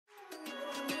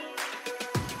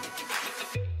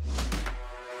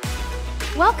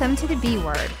Welcome to the B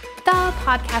Word, the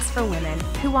podcast for women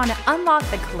who want to unlock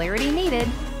the clarity needed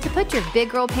to put your big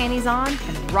girl panties on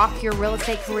and rock your real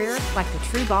estate career like the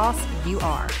true boss you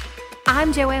are.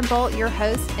 I'm Joanne Bolt, your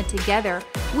host, and together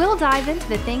we'll dive into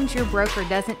the things your broker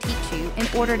doesn't teach you in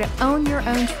order to own your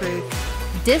own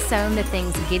truth, disown the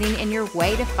things getting in your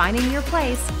way to finding your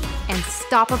place, and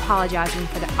stop apologizing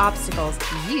for the obstacles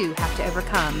you have to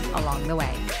overcome along the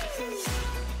way.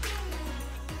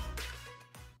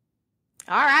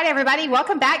 All right, everybody,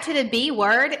 welcome back to the B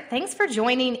Word. Thanks for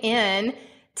joining in.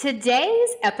 Today's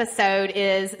episode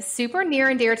is super near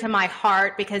and dear to my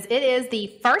heart because it is the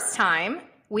first time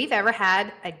we've ever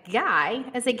had a guy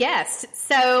as a guest.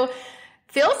 So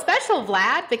feel special,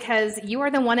 Vlad, because you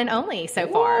are the one and only so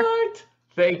far. What?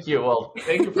 Thank you. Well,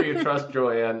 thank you for your trust,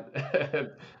 Joanne.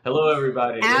 Hello,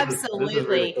 everybody. Absolutely. This is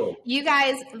really cool. You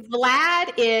guys,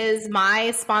 Vlad is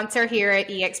my sponsor here at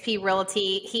eXp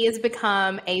Realty. He has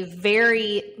become a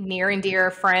very near and dear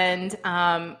friend,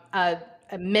 a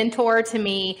mentor to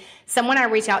me, someone I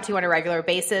reach out to on a regular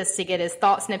basis to get his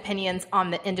thoughts and opinions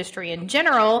on the industry in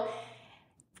general.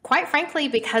 Quite frankly,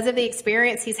 because of the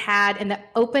experience he's had and the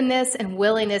openness and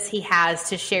willingness he has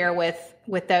to share with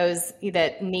those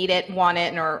that need it, want it,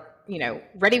 and are,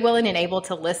 ready, willing, and able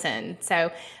to listen.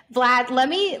 So, Vlad, let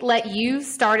me let you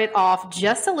start it off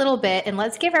just a little bit, and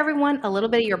let's give everyone a little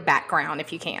bit of your background,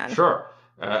 if you can. Sure.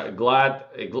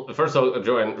 First of all,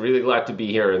 Joanne, really glad to be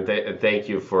here, and thank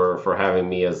you for having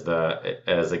me as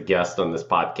a guest on this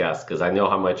podcast, because I know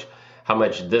how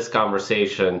much this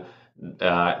conversation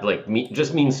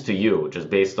just means to you, just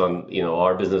based on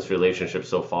our business relationship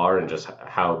so far, and just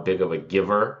how big of a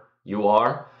giver you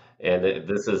are. And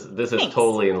this is Thanks.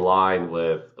 Totally in line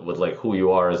with like who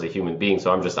you are as a human being.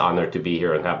 So I'm just honored to be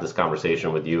here and have this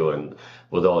conversation with you and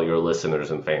with all your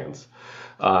listeners and fans.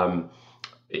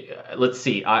 Let's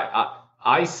see.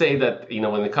 I say that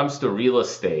when it comes to real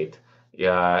estate,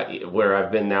 where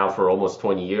I've been now for almost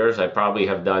 20 years, I probably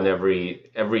have done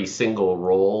every single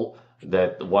role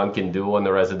that one can do on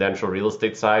the residential real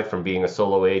estate side, from being a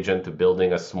solo agent to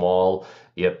building a small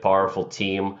yet powerful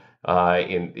team.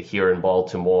 Here in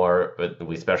Baltimore,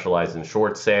 we specialize in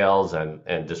short sales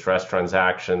and distressed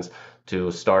transactions, to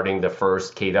starting the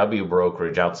first KW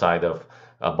brokerage outside of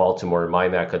Baltimore in my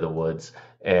neck of the woods,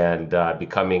 and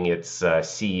becoming its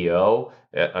CEO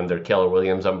under Keller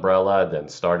Williams umbrella, then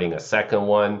starting a second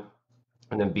one,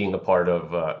 and then being a part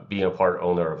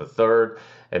owner of a third.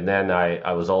 And then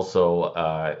I was also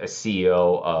a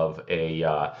CEO of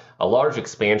a large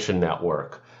expansion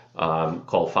network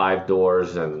called 5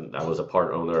 Doors, and I was a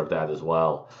part owner of that as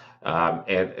well.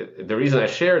 And the reason I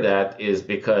share that is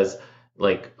because,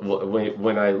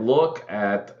 when I look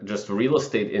at just real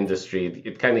estate industry,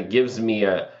 it kind of gives me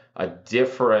a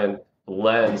different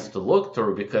lens to look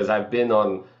through, because I've been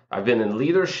in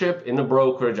leadership in a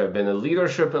brokerage, I've been in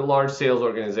leadership in large sales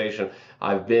organization,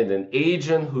 I've been an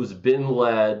agent who's been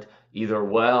led either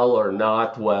well or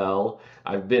not well.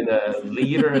 I've been a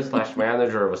leader /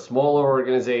 manager of a smaller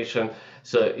organization.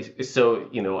 So,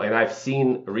 and I've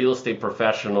seen real estate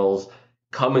professionals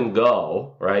come and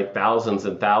go, right? Thousands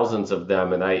and thousands of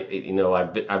them. And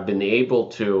I've been able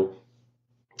to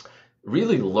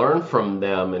really learn from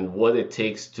them and what it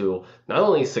takes to not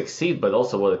only succeed, but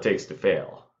also what it takes to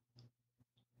fail.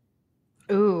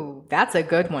 Ooh, that's a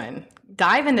good one.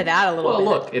 Dive into that a little bit.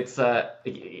 Well, look, it's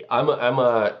I'm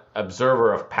a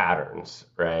observer of patterns,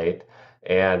 right?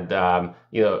 And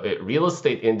real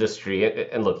estate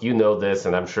industry, and look, this,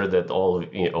 and I'm sure that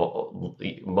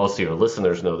most of your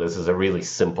listeners know this, is a really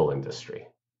simple industry.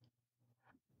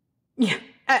 Yeah,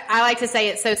 I like to say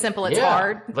it's so simple it's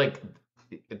hard.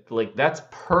 Like that's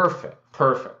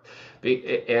perfect.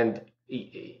 And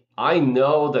I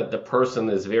know that the person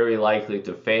is very likely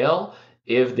to fail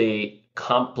if they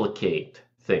complicate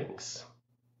things.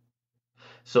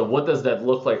 So what does that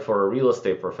look like for a real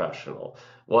estate professional?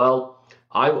 Well,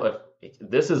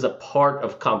 this is a part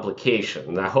of complication,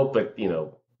 and I hope it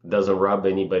doesn't rub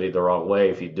anybody the wrong way.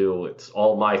 If you do, it's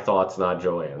all my thoughts, not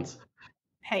Joanne's.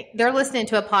 Hey, they're listening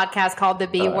to a podcast called The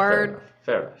B Word.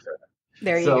 Fair enough.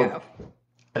 There you go.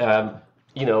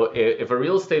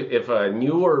 If a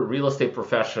newer real estate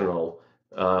professional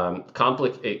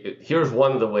here's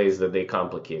one of the ways that they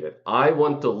complicate it. I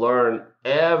want to learn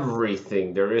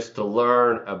everything there is to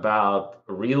learn about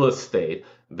real estate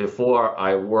before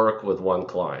I work with one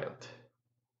client.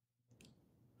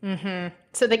 Mm-hmm.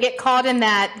 So they get caught in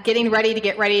that getting ready to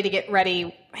get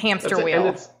ready hamster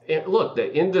wheel. Look,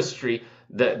 the industry,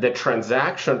 the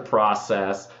transaction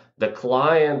process, the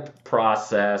client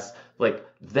process, like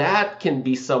that can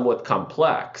be somewhat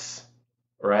complex,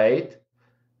 right?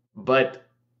 But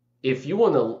if you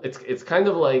want to, it's kind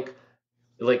of like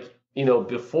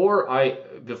before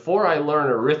I learn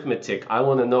arithmetic, I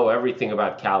want to know everything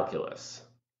about calculus.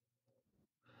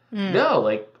 Mm. No,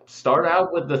 like start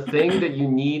out with the thing that you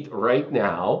need right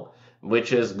now,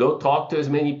 which is go talk to as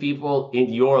many people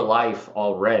in your life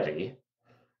already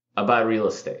about real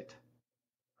estate.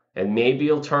 And maybe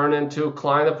it'll turn into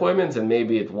client appointments and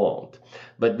maybe it won't.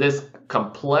 But this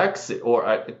complex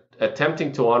or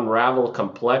attempting to unravel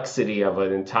complexity of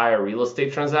an entire real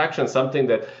estate transaction, something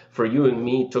that for you and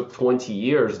me took 20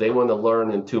 years, they want to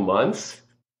learn in 2 months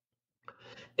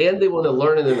and they want to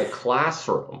learn it in a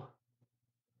classroom.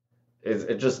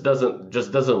 It just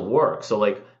doesn't work. So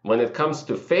like when it comes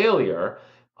to failure,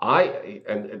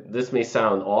 and this may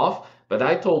sound off, but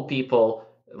I told people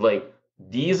like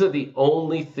these are the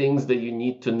only things that you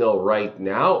need to know right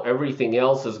now. Everything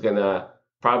else is gonna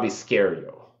probably scare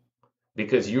you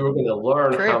because you're gonna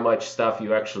learn how True. much stuff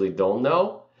you actually don't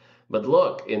know. But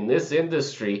look, in this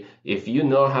industry, if you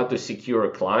know how to secure a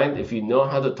client, if you know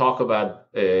how to talk about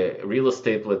real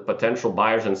estate with potential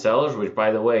buyers and sellers, which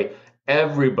by the way,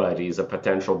 everybody is a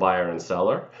potential buyer and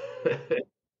seller.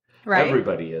 Right.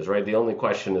 Everybody is, right? The only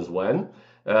question is when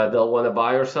they'll want to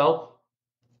buy or sell.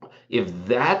 If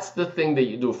that's the thing that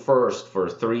you do first for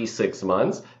 3, 6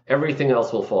 months, everything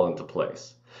else will fall into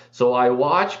place. So I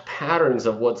watch patterns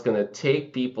of what's going to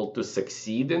take people to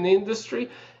succeed in the industry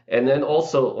and then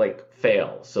also like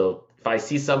fail. So if I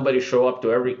see somebody show up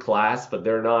to every class, but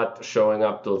they're not showing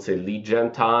up to, let's say, lead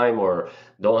gen time or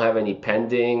don't have any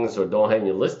pendings or don't have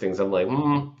any listings, I'm like,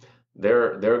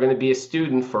 they're going to be a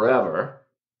student forever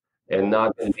and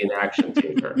not going to be an action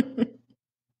taker.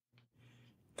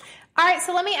 All right,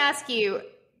 so let me ask you,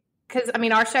 because I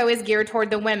mean, our show is geared toward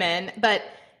the women, but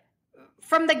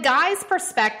from the guy's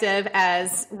perspective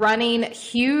as running a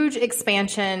huge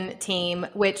expansion team,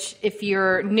 which if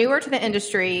you're newer to the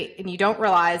industry and you don't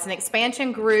realize, an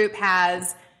expansion group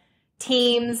has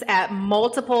teams at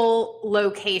multiple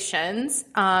locations,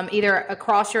 either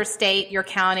across your state, your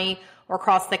county, or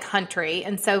across the country.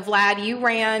 And so, Vlad, you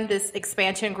ran this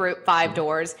expansion group, 5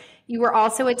 Doors. You were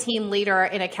also a team leader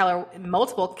in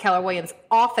multiple Keller Williams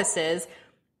offices.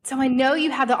 So I know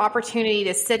you have the opportunity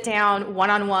to sit down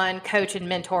one-on-one, coach and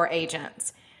mentor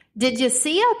agents. Did you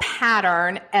see a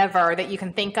pattern ever that you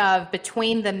can think of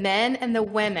between the men and the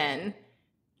women,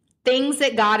 things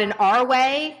that got in our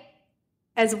way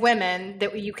as women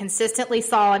that you consistently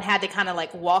saw and had to kind of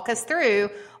like walk us through?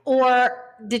 Or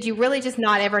did you really just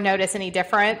not ever notice any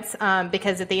difference?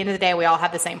 Because at the end of the day, we all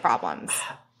have the same problems.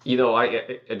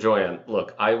 Joanne,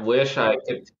 look, I wish I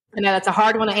could. I know that's a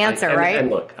hard one to answer, right?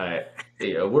 And look,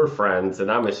 we're friends,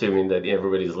 and I'm assuming that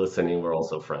everybody's listening. We're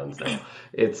also friends now.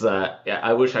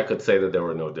 I wish I could say that there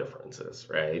were no differences,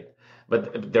 right?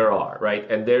 But there are,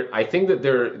 right? And I think that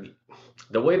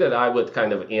the way that I would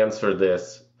kind of answer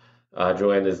this,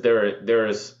 Joanne, is there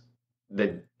is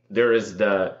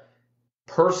the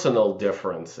personal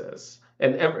differences.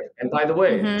 And by the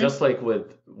way, just like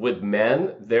with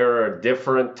men, there are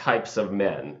different types of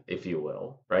men, if you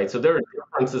will, right? So there are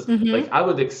differences. Like I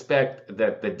would expect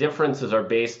that the differences are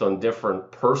based on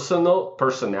different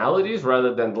personalities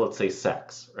rather than, let's say,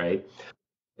 sex, right?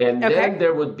 And then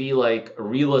there would be like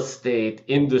real estate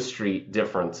industry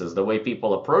differences, the way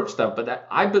people approach stuff. But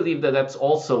I believe that that's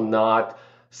also not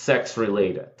sex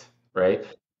related, right?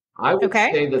 I would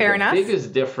say that fair the enough.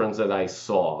 biggest difference that I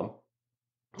saw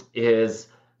is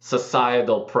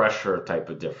societal pressure type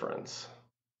of difference.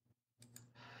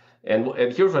 And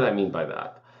here's what I mean by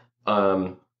that.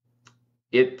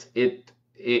 It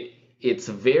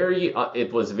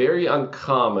was very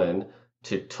uncommon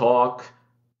to talk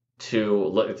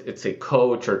to, it's a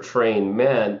coach or train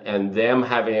men and them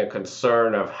having a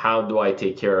concern of how do I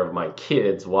take care of my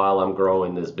kids while I'm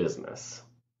growing this business.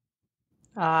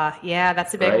 Yeah,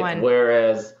 that's a big one.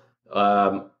 Whereas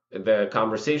the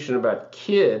conversation about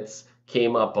kids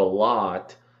came up a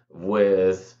lot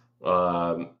with,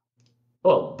 both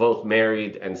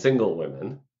married and single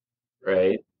women,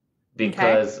 right?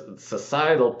 Because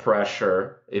societal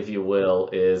pressure, if you will,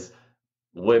 is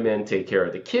women take care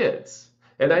of the kids.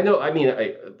 And I know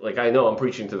I'm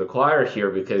preaching to the choir here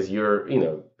because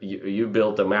you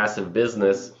built a massive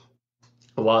business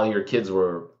while your kids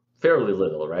were fairly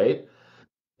little, right?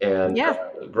 And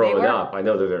growing up, I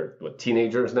know that they're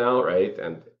teenagers now, right?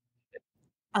 And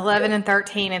 11 and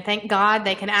 13, and thank God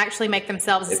they can actually make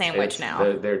themselves a sandwich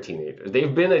now. They're teenagers.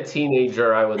 They've been a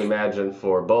teenager, I would imagine,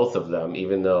 for both of them,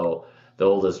 even though the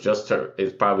oldest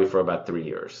is probably for about 3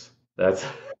 years. That's.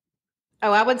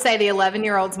 Oh, I would say the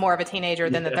 11-year-old's more of a teenager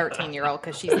than the 13-year-old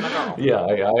because she's my girl. Yeah,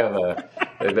 I have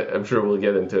I'm sure we'll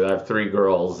get into it. I have 3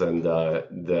 girls, and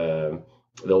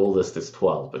The oldest is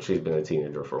 12, but she's been a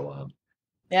teenager for a while.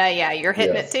 Yeah, you're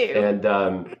hitting it Yes. too. And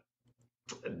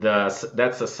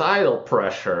that societal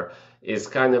pressure is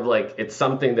kind of like it's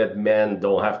something that men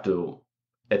don't have to,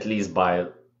 at least by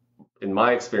in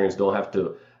my experience,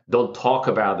 don't talk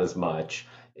about as much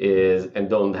is and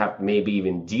don't have maybe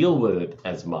even deal with it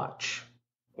as much.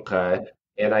 Okay.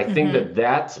 And I think Mm-hmm. that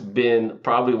that's been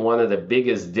probably one of the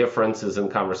biggest differences in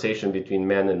conversation between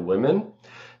men and women.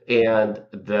 And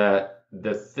the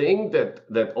thing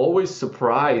that always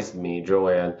surprised me,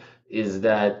 Joanne, is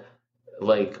that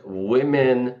like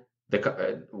women, I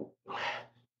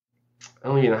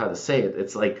don't even know how to say it.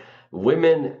 It's like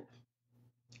women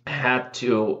had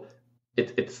to.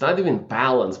 It's not even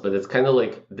balance, but it's kind of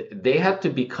like they had to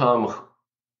become.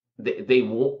 They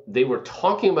were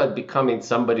talking about becoming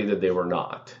somebody that they were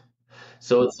not.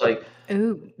 So it's like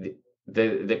Ooh.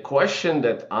 the question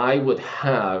that I would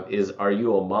have is, are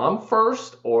you a mom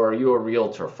first or are you a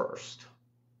realtor first?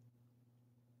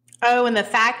 Oh, and the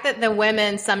fact that the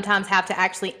women sometimes have to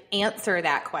actually answer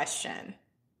that question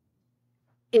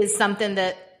is something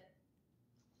that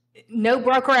no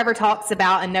broker ever talks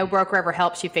about and no broker ever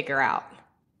helps you figure out.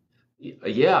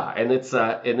 Yeah, and it's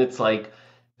like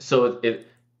so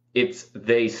it's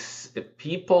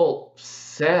people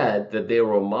said that they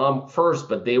were a mom first,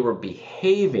 but they were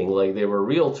behaving like they were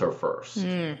realtor first.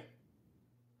 Mm,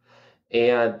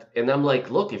 And I'm like,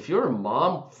 look, if you're a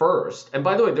mom first, and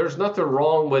by the way, there's nothing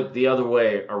wrong with the other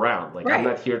way around. Like right. I'm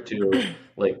not here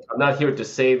to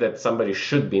say that somebody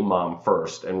should be mom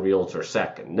first and realtor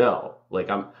second. No. Like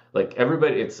I'm like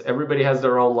everybody has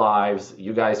their own lives.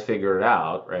 You guys figure it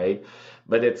out, right?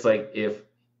 But it's like if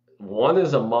one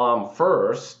is a mom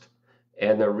first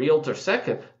and a realtor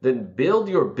second, then build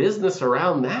your business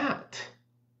around that.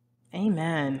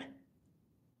 Amen.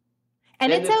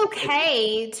 And And it's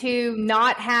okay to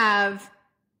not have,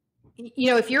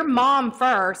 if you're mom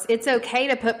first, it's okay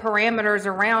to put parameters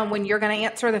around when you're going to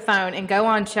answer the phone and go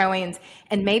on showings.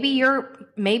 And maybe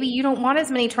you don't want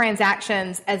as many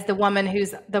transactions as the woman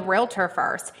who's the realtor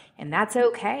first. And that's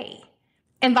okay.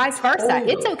 And vice versa.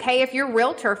 It's totally. okay if you're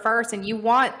realtor first and you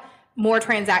want more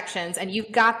transactions and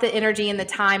you've got the energy and the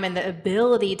time and the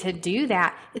ability to do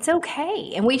that. It's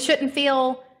okay. And we shouldn't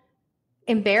feel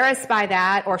embarrassed by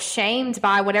that or shamed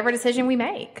by whatever decision we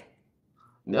make.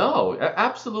 No,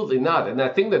 absolutely not. And I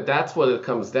think that that's what it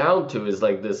comes down to is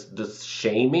like this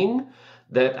shaming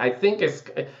that I think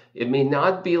it may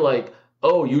not be like,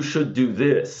 oh, you should do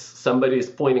this. Somebody's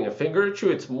pointing a finger at you.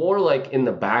 It's more like in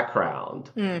the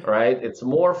background, Mm. right? It's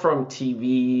more from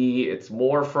TV. It's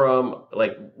more from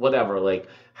like whatever, like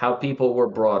how people were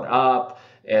brought up.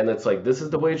 And it's like, this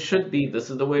is the way it should be. This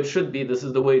is the way it should be. This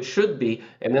is the way it should be.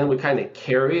 And then we kind of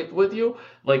carry it with you.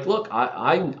 Like, look,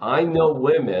 I know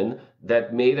women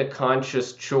that made a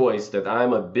conscious choice that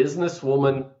I'm a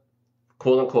businesswoman,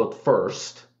 quote unquote,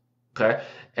 first. Okay.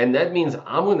 And that means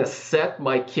I'm going to set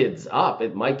my kids up.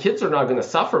 My kids are not going to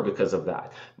suffer because of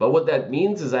that. But what that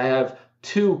means is I have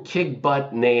two kick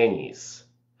butt nannies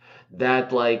that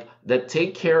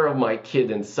take care of my kid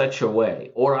in such a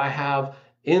way, or I have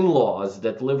in-laws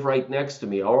that live right next to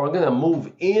me, or I'm going to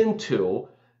move into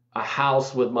a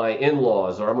house with my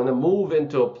in-laws, or I'm going to move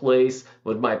into a place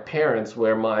with my parents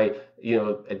where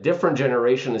a different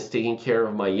generation is taking care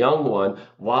of my young one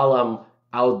while I'm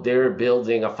out there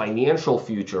building a financial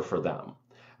future for them,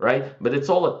 right? But it's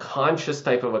all a conscious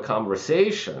type of a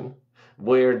conversation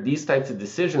where these types of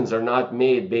decisions are not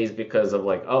made based because of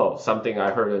like, oh, something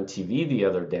I heard on TV the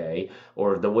other day,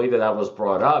 or the way that I was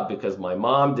brought up because my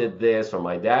mom did this or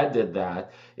my dad did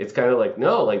that. It's kind of like,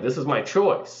 no, like this is my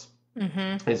choice.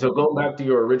 Mm-hmm. And so going back to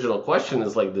your original question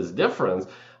is like this difference.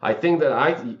 I think that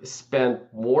I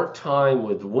spent more time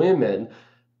with women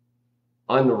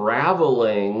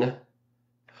unraveling,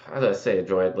 how do I say it,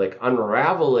 Joanne? Like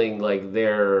unraveling like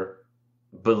their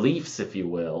beliefs, if you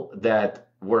will, that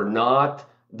were not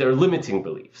their limiting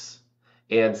beliefs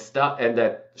and stuff, and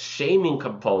that shaming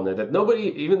component that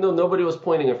nobody, even though nobody was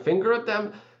pointing a finger at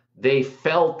them, they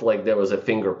felt like there was a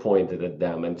finger pointed at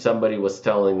them and somebody was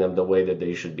telling them the way that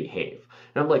they should behave.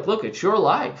 And I'm like, look, it's your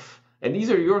life and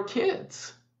these are your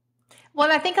kids.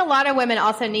 Well, I think a lot of women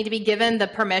also need to be given the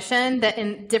permission that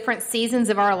in different seasons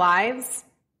of our lives,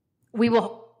 we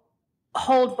will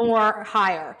hold more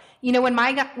higher. When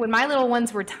my little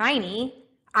ones were tiny,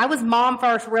 I was mom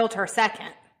first, realtor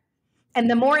second. And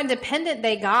the more independent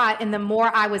they got and the more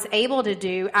I was able to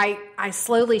do, I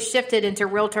slowly shifted into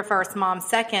realtor first, mom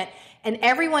second. And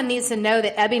everyone needs to know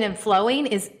that ebbing and flowing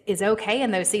is okay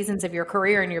in those seasons of your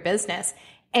career and your business.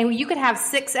 And you could have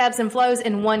 6 ebbs and flows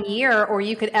in 1 year, or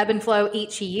you could ebb and flow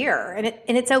each year,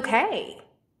 and it's okay.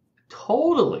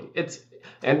 Totally.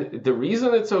 And the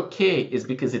reason it's okay is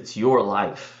because it's your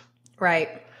life.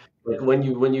 Right. Like when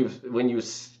you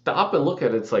stop and look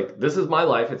at it, it's like, this is my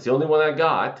life. It's the only one I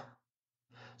got.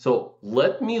 So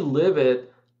let me live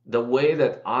it the way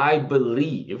that I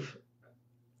believe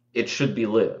it should be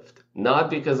lived, not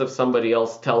because of somebody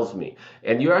else tells me.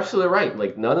 And you're absolutely right.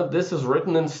 Like none of this is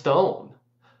written in stone.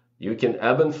 You can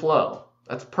ebb and flow.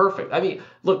 That's perfect. I mean,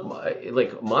 look,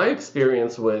 my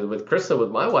experience with Krista,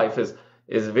 with my wife,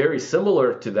 is very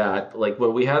similar to that. Like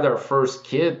when we had our first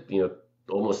kid,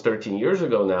 almost 13 years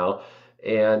ago now,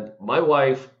 and my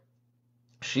wife,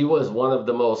 she was one of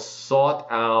the most sought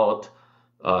out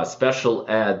special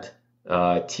ed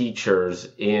teachers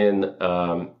in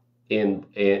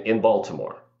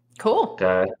Baltimore. Cool.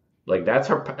 Okay, like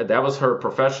that was her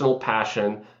professional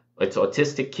passion. It's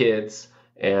autistic kids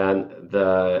and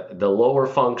the lower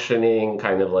functioning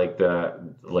kind of like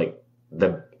the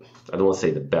I don't want to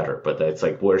say the better, but it's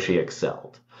like where she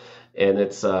excelled. And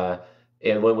it's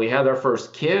and when we had our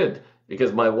first kid,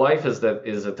 because my wife is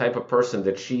the type of person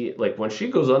that she, like, when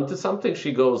she goes onto something,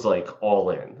 she goes like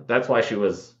all in. That's why she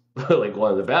was like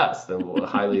one of the best and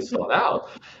highly sought out.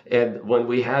 And when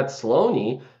we had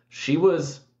Sloane, she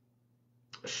was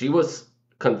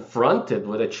confronted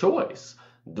with a choice.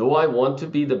 Do I want to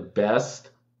be the best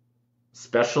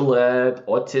special ed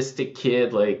autistic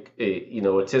kid, like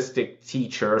autistic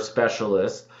teacher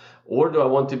specialist, or do I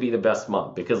want to be the best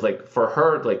mom? Because like for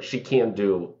her, like she can't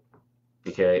do,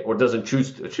 okay, or doesn't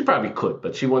choose to. She probably could,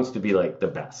 but she wants to be like the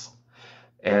best.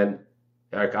 And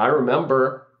like I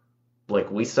remember,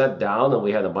 like we sat down and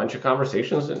we had a bunch of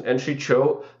conversations, and she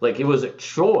chose, like it was a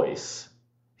choice.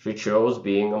 She chose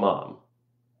being a mom.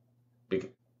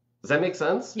 Does that make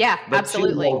sense? Yeah, But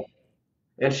absolutely.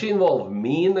 she involved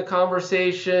me in the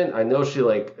conversation. I know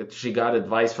she got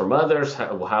advice from others,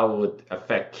 how it would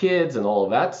affect kids and all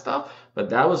of that stuff, but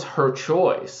that was her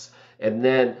choice. And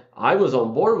then I was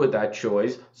on board with that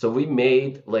choice. So we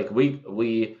made, like,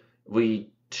 we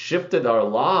shifted our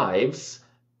lives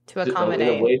To in a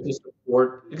accommodate. way to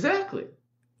support. Exactly.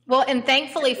 Well, and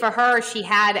thankfully for her, she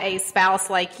had a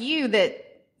spouse like you that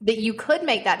you could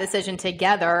make that decision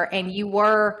together, and you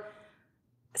were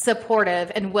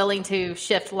supportive and willing to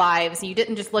shift lives. You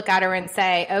didn't just look at her and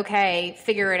say, okay,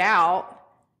 figure it out.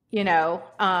 You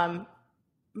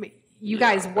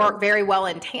guys work very well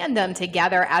in tandem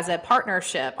together as a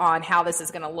partnership on how this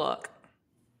is going to look.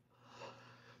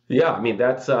 Yeah, I mean,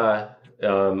 that's I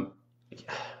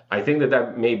think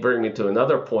that may bring me to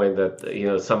another point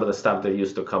that, some of the stuff that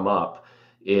used to come up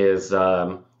is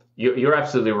you're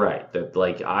absolutely right that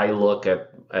like I look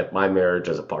at my marriage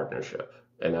as a partnership,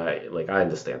 and I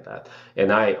understand that.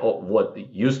 And what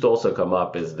used to also come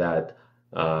up is that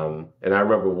and I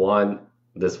remember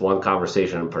this one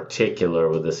conversation in particular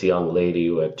with this young lady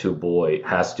who has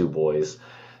two boys,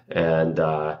 and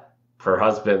her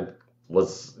husband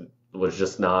was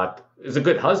just not, is a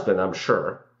good husband, I'm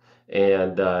sure,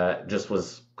 and just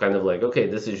was kind of like, okay,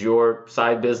 this is your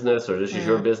side business or this is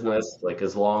your business. Like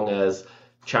as long as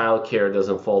childcare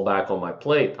doesn't fall back on my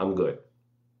plate, I'm good.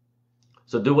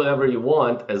 So do whatever you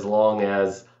want as long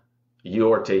as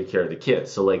you're taking care of the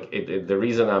kids. So like the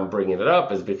reason I'm bringing it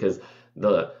up is because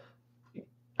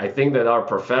I think that our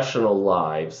professional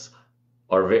lives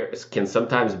can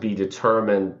sometimes be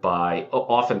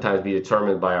oftentimes be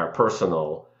determined by our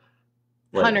personal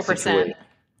 100%. situation.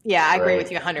 Yeah, I agree Right?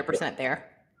 with you 100% there.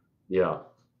 Yeah.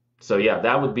 So yeah,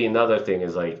 that would be another thing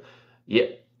is like, yeah,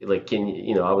 like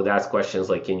I would ask questions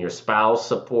like, can your spouse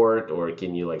support, or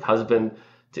can you like husband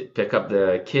to pick up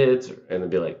the kids? And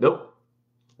they'd be like, nope.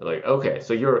 Like, okay,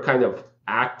 so you're kind of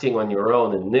acting on your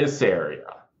own in this area.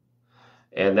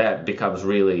 And that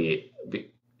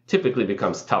typically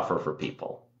becomes tougher for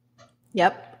people.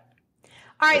 Yep.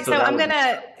 All right. So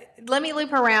let me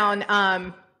loop around.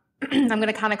 I'm going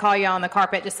to kind of call you on the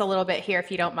carpet just a little bit here,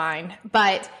 if you don't mind.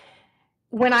 But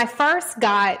when I first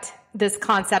got this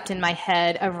concept in my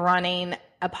head of running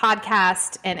a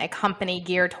podcast and a company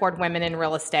geared toward women in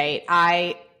real estate,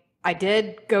 I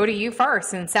did go to you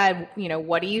first and said,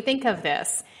 what do you think of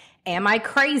this? Am I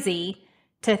crazy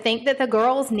to think that the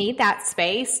girls need that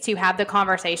space to have the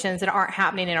conversations that aren't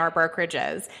happening in our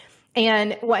brokerages?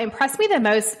 And what impressed me the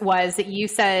most was that you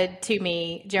said to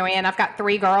me, Joanne, I've got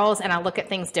 3 girls and I look at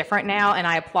things different now, and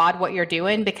I applaud what you're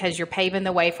doing because you're paving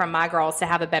the way for my girls to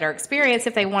have a better experience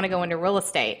if they want to go into real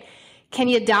estate. Can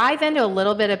you dive into a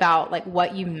little bit about like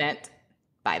what you meant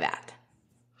by that?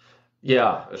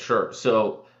 Yeah, sure.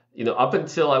 So, up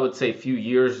until I would say a few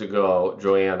years ago,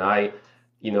 Joanne, I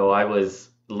was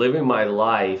living my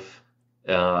life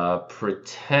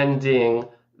pretending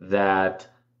that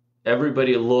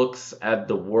everybody looks at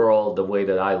the world the way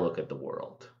that I look at the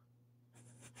world.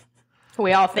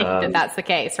 We all think that that's the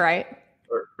case, right?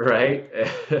 Right?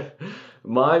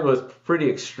 Mine was pretty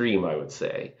extreme, I would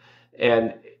say.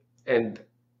 And and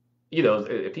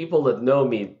people that know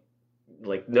me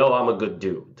like know I'm a good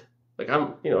dude. Like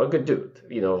I'm, a good dude.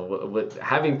 With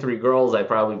having three girls, I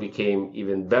probably became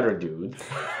even better dude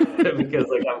because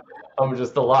like I'm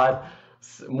just a lot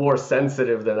more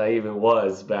sensitive than I even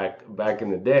was back in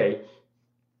the day.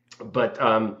 But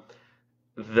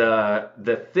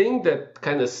the thing that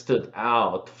kind of stood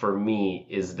out for me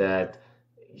is that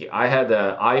I had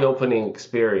an eye-opening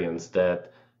experience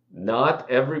that not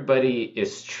everybody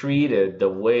is treated the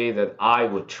way that I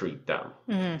would treat them.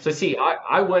 So see,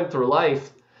 I went through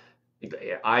life.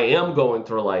 I am going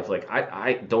through life like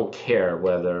I don't care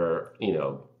whether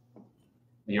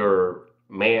you're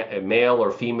male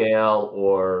or female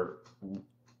or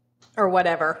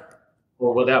whatever,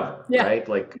 yeah. Right?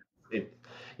 Like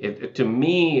it to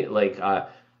me, like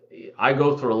I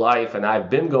go through life, and I've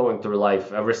been going through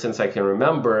life ever since I can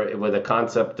remember with a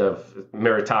concept of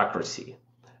meritocracy,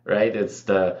 right? It's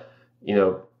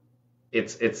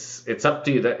it's up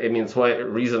to you. That I mean, it's why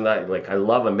reason that like I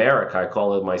love America. I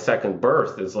call it my second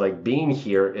birth. Is like being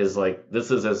here is like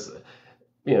this is as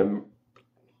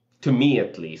to me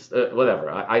at least.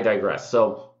 Whatever. I digress.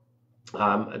 So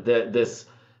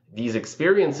these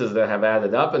experiences that have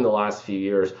added up in the last few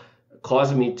years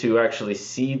caused me to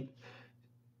actually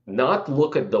not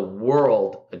look at the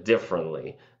world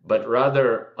differently, but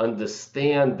rather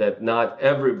understand that not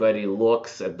everybody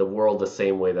looks at the world the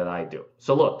same way that I do.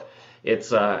 So look,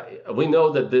 it's we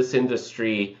know that this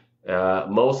industry,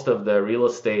 most of the real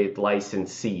estate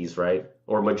licensees, right,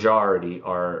 or majority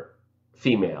are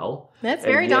female. That's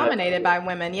very dominated by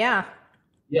women, yeah.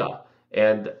 Yeah,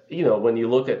 and when you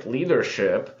look at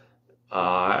leadership,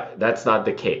 that's not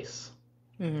the case.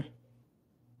 Mm-hmm.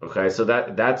 Okay, so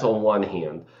that's on one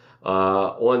hand.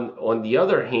 On the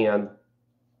other hand,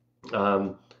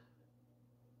 not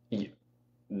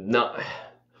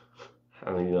I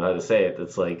don't even know how to say it.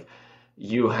 It's like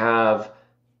you have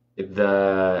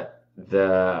the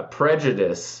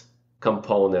prejudice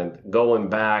component going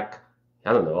back,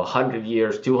 I don't know, 100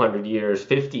 years, 200 years,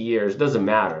 50 years, doesn't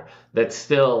matter. That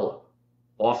still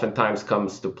oftentimes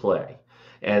comes to play.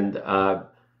 And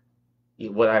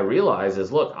what I realize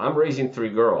is, look, I'm raising three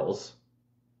girls.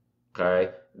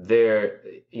 Okay, they're,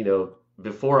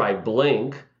 before I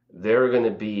blink, there are going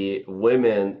to be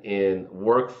women in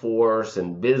workforce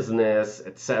and business,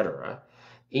 etc.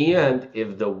 And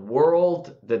if the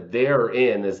world that they're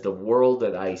in is the world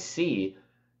that I see,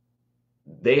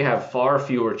 they have far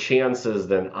fewer chances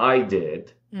than I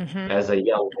did as a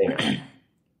young man.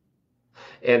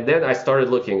 And then I started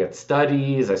looking at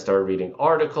studies. I started reading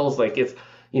articles. Like it's,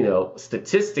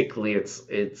 statistically,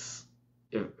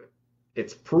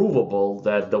 it's provable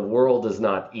that the world is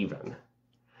not even,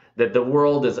 that the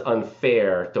world is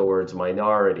unfair towards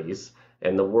minorities,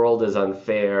 and the world is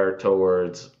unfair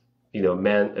towards,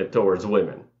 men, towards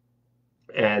women.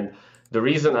 And the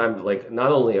reason I'm like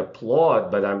not only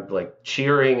applaud, but I'm like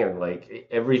cheering and like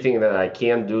everything that I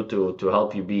can do to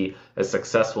help you be as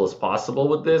successful as possible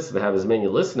with this and have as many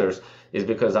listeners is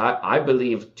because I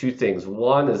believe two things.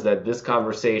 One is that this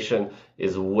conversation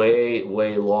is way,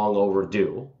 way long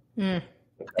overdue. Okay?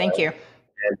 Thank you.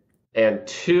 And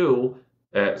two,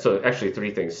 so actually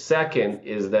three things. Second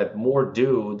is that more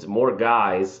dudes, more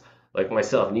guys like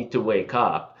myself need to wake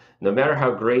up. No matter how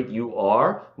great you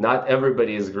are, not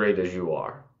everybody is great as you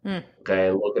are. Okay,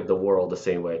 and look at the world the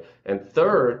same way. And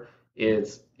third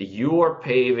is you are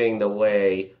paving the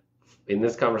way in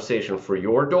this conversation for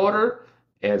your daughter,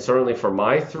 and certainly for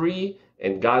my three,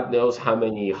 and God knows how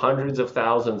many hundreds of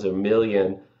thousands or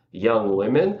million young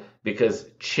women, because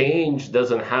change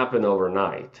doesn't happen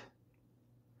overnight.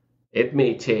 It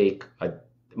may take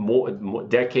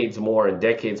decades more and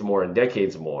decades more and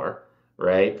decades more,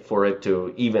 right, for it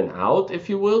to even out, if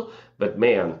you will. But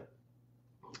man,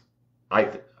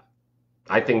 I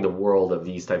think the world of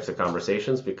these types of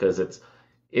conversations because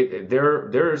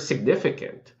they're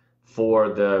significant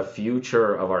for the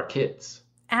future of our kids.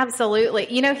 Absolutely.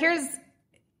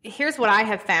 Here's what I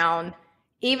have found.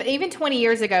 Even 20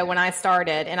 years ago when I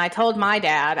started and I told my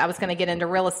dad I was going to get into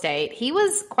real estate, he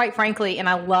was, quite frankly, and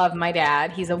I love my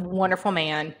dad, he's a wonderful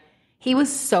man, he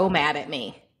was so mad at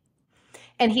me.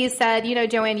 And he said,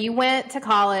 Joanne, you went to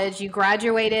college, you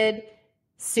graduated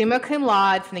summa cum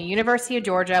laude from the University of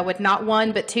Georgia with not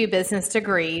one but two business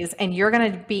degrees, and you're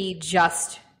going to be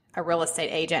just a real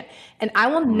estate agent. And I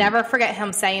will never forget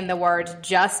him saying the words,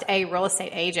 just a real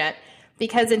estate agent,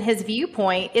 because in his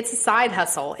viewpoint, it's a side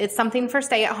hustle. It's something for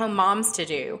stay-at-home moms to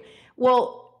do.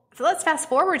 Well, let's fast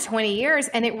forward 20 years,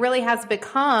 and it really has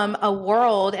become a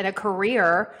world and a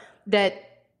career that,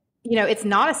 you know, it's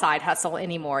not a side hustle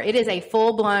anymore. It is a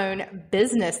full-blown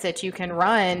business that you can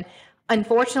run.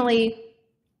 Unfortunately,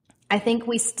 I think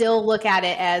we still look at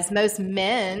it as most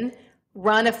men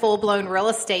run a full-blown real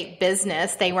estate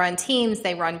business. They run teams,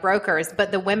 they run brokers,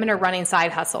 but the women are running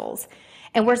side hustles.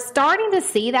 And we're starting to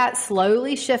see that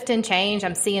slowly shift and change.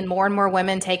 I'm seeing more and more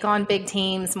women take on big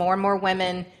teams, more and more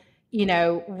women, you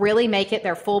know, really make it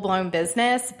their full-blown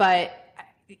business.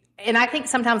 And I think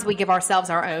sometimes we give ourselves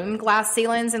our own glass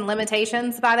ceilings and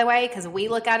limitations, by the way, because we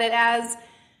look at it as,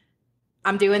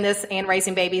 I'm doing this and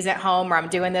raising babies at home, or I'm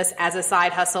doing this as a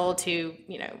side hustle to,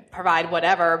 you know, provide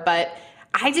whatever. But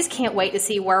I just can't wait to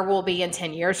see where we'll be in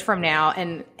 10 years from now.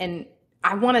 And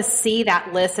I want to see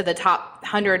that list of the top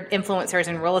 100 influencers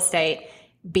in real estate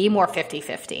be more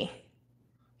 50-50.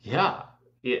 Yeah.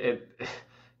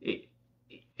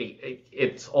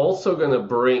 It's also going to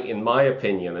bring, in my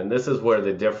opinion, and this is where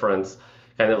the difference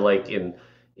kind of like in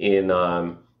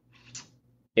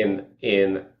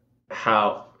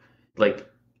how, like,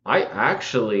 I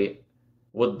actually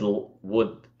would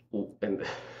love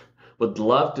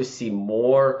to see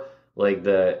more like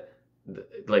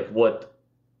like what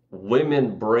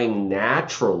women bring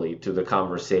naturally to the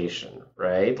conversation,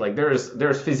 right? Like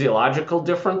there's physiological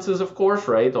differences, of course,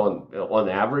 right, on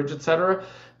average, etc.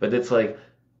 But it's like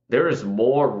there is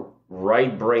more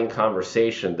right brain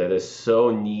conversation that is so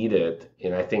needed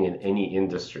I think in any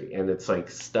industry. And it's like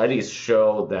studies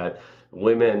show that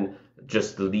women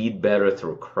just lead better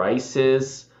through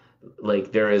crisis.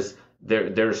 Like there's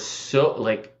so,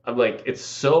 like, I'm like, there's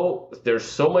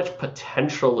so much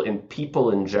potential in people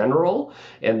in general,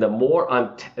 and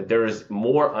there's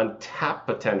more untapped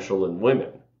potential in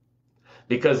women,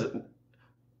 because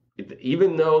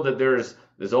even though that there's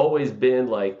always been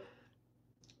like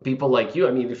people like you.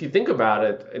 I mean, if you think about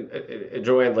it,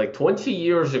 Joanne, like 20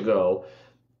 years ago,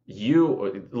 a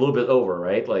little bit over,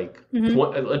 right? Like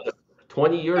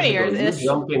 20 years ago, you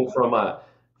jumping from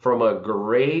a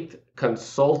great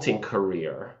consulting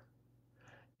career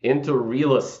into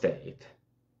real estate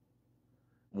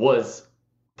was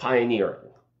pioneering.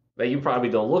 Now, you probably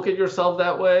don't look at yourself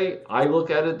that way. I look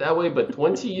at it that way. But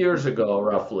 20 years ago,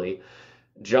 roughly,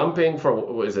 jumping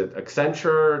from, was it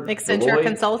Accenture? Deloitte?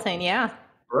 Consulting, yeah.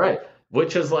 Right.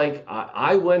 Which is like,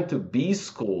 I went to B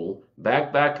school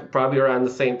back probably around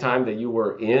the same time that you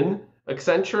were in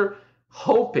Accenture,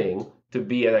 hoping to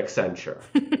be at Accenture.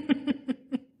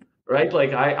 Right?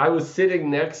 Like I was sitting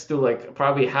next to, like,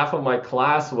 probably half of my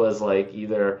class was like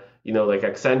either, like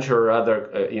Accenture or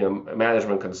other,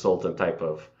 management consultant type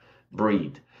of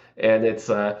breed. And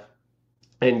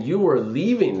and you were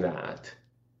leaving that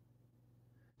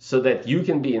so that you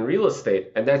can be in real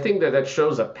estate. And I think that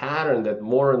shows a pattern that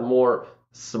more and more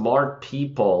smart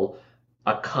people,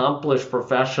 accomplished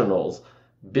professionals,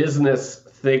 business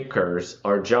thinkers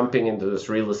are jumping into this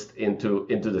into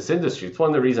this industry. It's one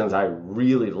of the reasons I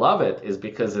really love it, is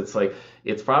because it's like,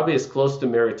 it's probably as close to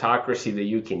meritocracy that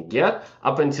you can get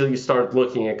up until you start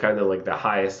looking at kind of like the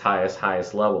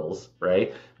highest levels,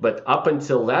 right? But up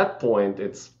until that point,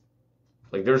 it's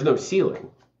like there's no ceiling.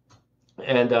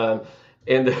 And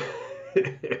and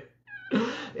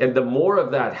the more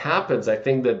of that happens, I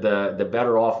think that the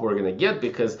better off we're going to get,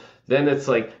 because then it's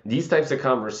like these types of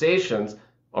conversations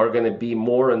are going to be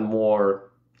more and more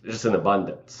just in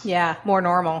abundance. Yeah, more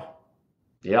normal.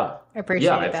 Yeah. I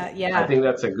appreciate that. Yeah. I think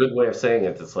that's a good way of saying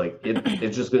it. It's like,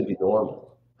 it's just going to be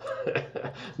normal,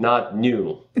 not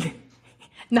new.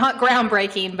 Not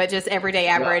groundbreaking, but just everyday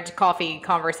average coffee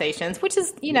conversations, which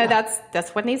is,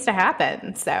 that's what needs to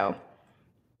happen. So.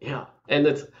 Yeah.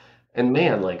 And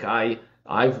man, like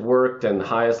I've worked in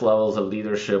highest levels of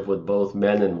leadership with both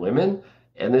men and women,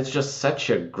 and it's just such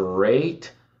a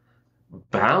great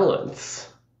balance,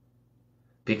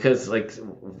 because like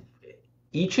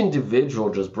each individual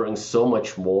just brings so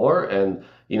much more. And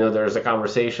there's a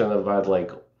conversation about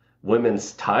like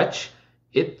women's touch.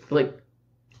 It like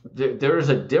there's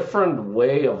a different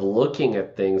way of looking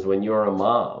at things when you're a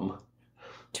mom.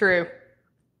 True.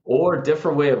 Or a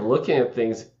different way of looking at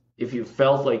things if you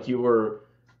felt like you were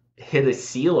hit a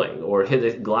ceiling or hit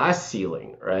a glass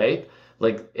ceiling, right?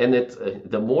 Like, and it's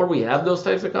the more we have those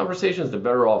types of conversations, the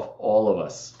better off all of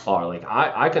us are. Like,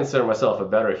 I consider myself a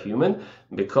better human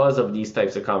because of these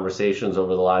types of conversations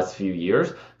over the last few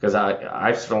years, because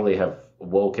I certainly have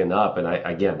woken up, and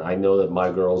I know that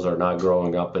my girls are not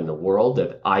growing up in the world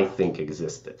that I think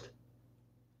existed.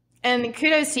 And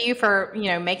kudos to you for,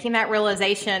 making that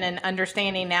realization and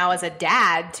understanding now as a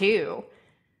dad too.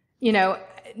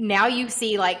 now you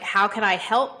see like, how can I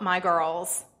help my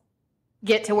girls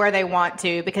get to where they want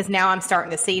to? Because now I'm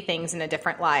starting to see things in a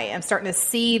different light. I'm starting to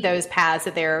see those paths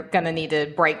that they're going to need to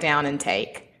break down and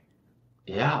take.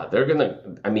 Yeah,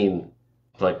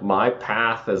 like my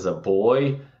path as a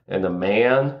boy and a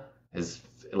man is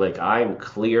like, I'm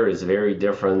clear, is very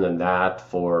different than that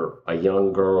for a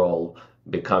young girl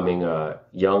becoming a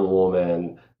young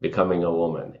woman, becoming a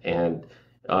woman. And,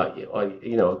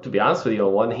 to be honest with you,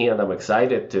 on one hand, I'm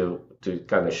excited to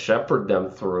kind of shepherd them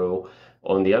through.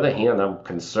 On the other hand, I'm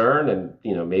concerned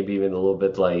and, maybe even a little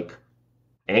bit like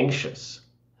anxious,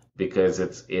 because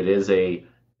it is a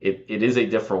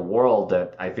different world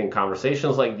that I think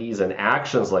conversations like these and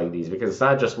actions like these, because it's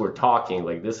not just we're talking,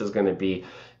 like this is going to be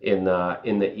in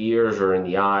the ears or in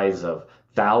the eyes of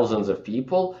thousands of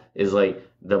people, is like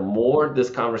the more this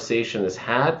conversation is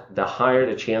had, the higher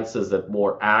the chances that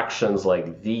more actions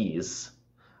like these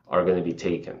are going to be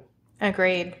taken.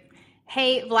 Agreed.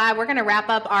 Hey, Vlad, we're going to wrap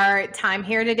up our time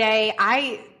here today.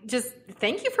 I just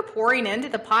thank you for pouring into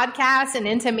the podcast and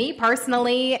into me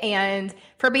personally, and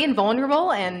for being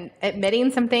vulnerable and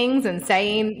admitting some things and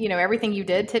saying, everything you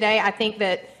did today. I think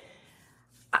that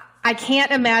I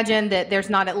can't imagine that there's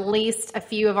not at least a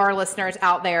few of our listeners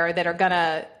out there that are going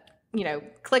to,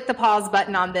 click the pause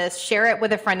button on this, share it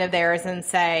with a friend of theirs and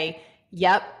say,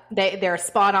 yep, they're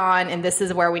spot on, and this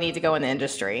is where we need to go in the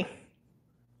industry.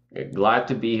 Glad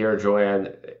to be here,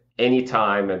 Joanne,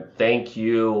 anytime. And thank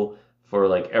you for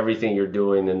like everything you're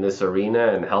doing in this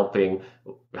arena and helping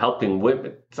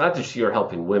women. It's not just you're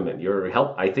helping women.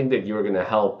 I think that you're going to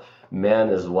help men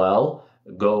as well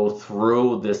go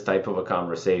through this type of a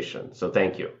conversation. So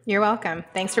thank you. You're welcome.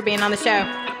 Thanks for being on the show.